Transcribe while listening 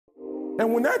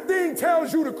And when that thing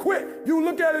tells you to quit, you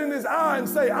look at it in his eye and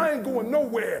say, I ain't going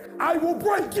nowhere. I will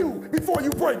break you before you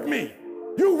break me.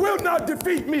 You will not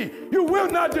defeat me. You will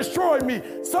not destroy me.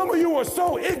 Some of you are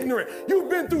so ignorant. You've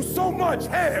been through so much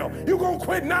hell. You gonna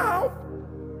quit now?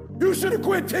 You should have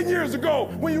quit 10 years ago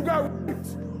when you got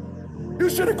raped. You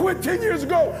should have quit 10 years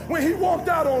ago when he walked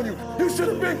out on you. You should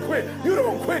have been quit. You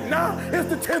don't quit now. It's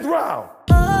the 10th round.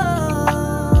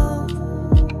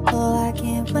 Oh, I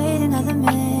can't wait another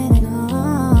minute.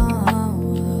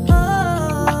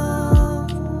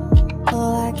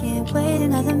 Oh, I can't wait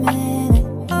another minute.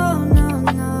 Oh, no,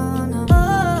 no, no.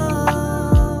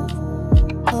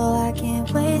 Oh, I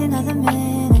can't wait another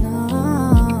minute.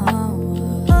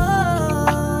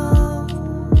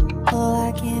 Oh,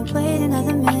 I can't wait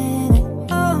another minute.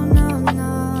 Oh, no,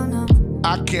 no, no.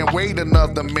 I can't wait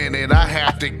another minute, I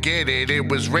have to get it. It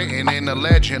was written in the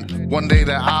legend, one day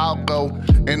that I'll go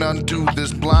and undo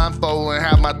this blindfold and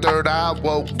have my third eye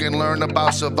woke and learn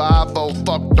about survival.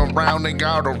 Fucked around and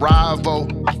got a rival.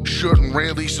 Shouldn't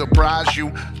really surprise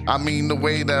you, I mean the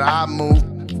way that I move.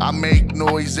 I make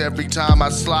noise every time I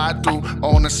slide through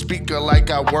on a speaker like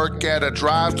I work at a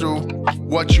drive-thru.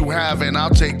 What you have and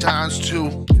I'll take times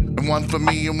two. And one for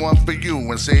me and one for you,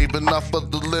 and save enough of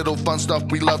the little fun stuff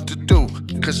we love to do.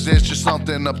 Cause there's just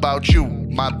something about you,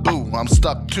 my boo, I'm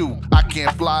stuck too. I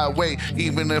can't fly away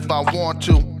even if I want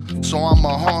to. So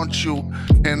I'ma haunt you,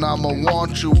 and I'ma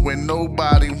want you when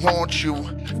nobody wants you.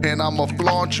 And I'ma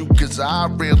flaunt you cause I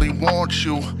really want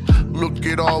you. Look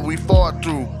at all we fought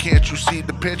through, can't you see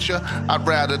the picture? I'd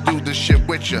rather do this shit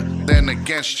with you than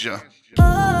against you.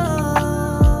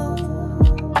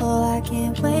 Oh, I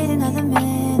can't wait another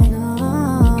minute.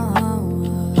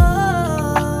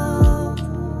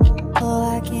 Oh,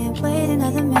 I can't wait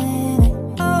another minute.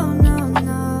 Oh, no,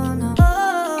 no, no.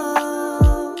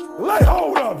 Lay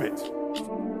hold of it.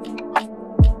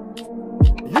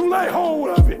 You lay hold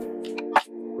of it.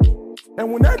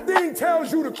 And when that thing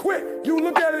tells you to quit, you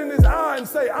look at it in his eye and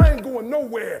say, I ain't going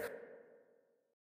nowhere.